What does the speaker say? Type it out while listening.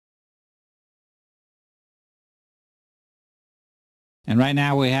And right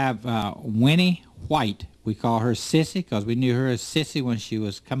now we have Winnie White. We call her Sissy because we knew her as Sissy when she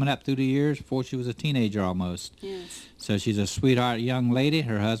was coming up through the years, before she was a teenager almost. Yes. So she's a sweetheart young lady.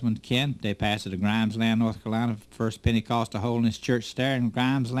 Her husband, Ken, they pastored at Grimesland, North Carolina, First Pentecostal Holiness Church there in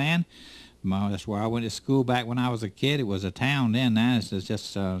Grimesland. That's where I went to school back when I was a kid. It was a town then. Now it's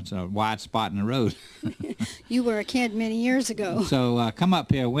just it's a wide spot in the road. You were a kid many years ago. So come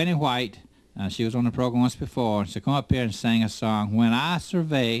up here, Winnie White. She was on the program once before. So come up here and sing a song, When I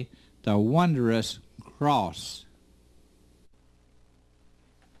Survey the Wondrous Cross.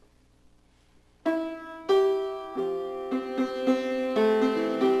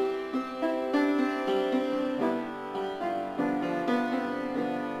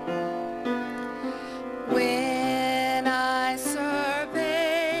 When I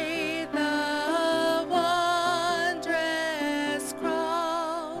survey the wondrous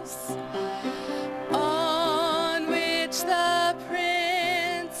cross on which the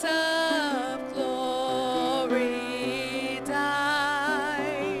Prince of Glory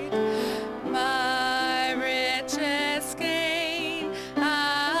died, my richest gain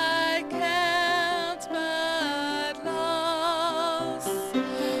I count but loss,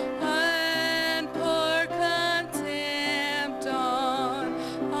 and pour contempt on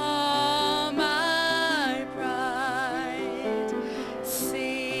all my pride.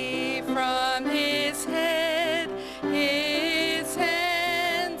 See from his head, his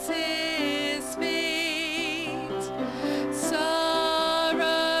hands, his feet,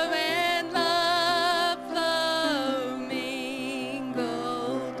 sorrow and love flow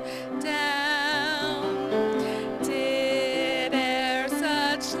mingled down. Did e'er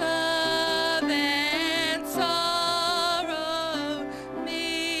such love and sorrow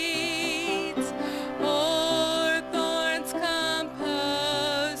meet, or thorns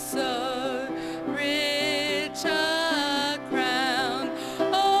compose so rich a crown?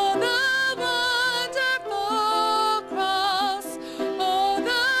 Oh, the wonderful cross, oh,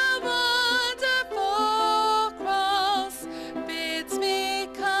 the wonderful cross bids me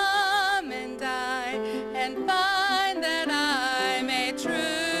come and die and find that I may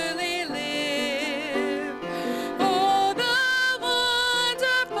truly live. Oh, the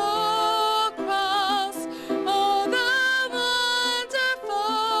wonderful cross, oh, the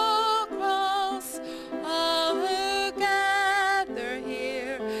wonderful cross, all who gather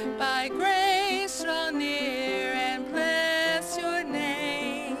here by grace draw near and bless your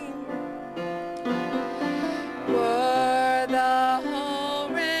name. Were the whole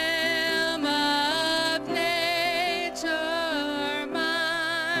realm of nature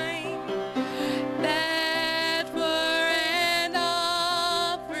mine, that were an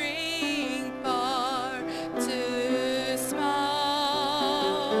offering far too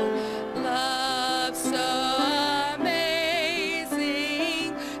small. Love so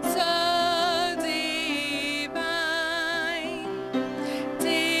amazing, so divine,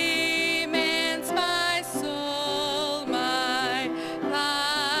 demands my soul, my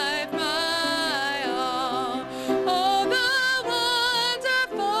life, my all. Oh, the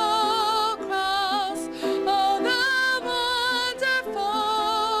wonderful cross, oh, the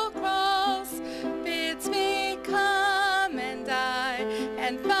wonderful cross bids me come and die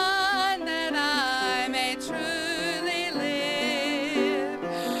and find that I may truly live.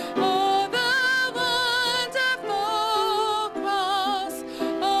 Oh, the wonderful cross,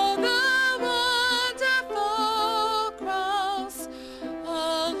 oh, the wonderful cross,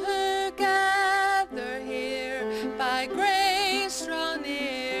 all who gather here by grace draw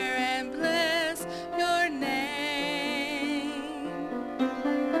near and bless your name.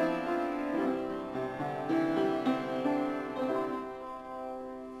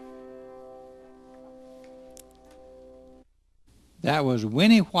 That was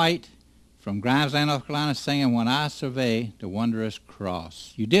Winnie White from Grimesland, North Carolina, singing When I Survey the Wondrous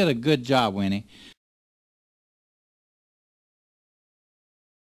Cross. You did a good job, Winnie.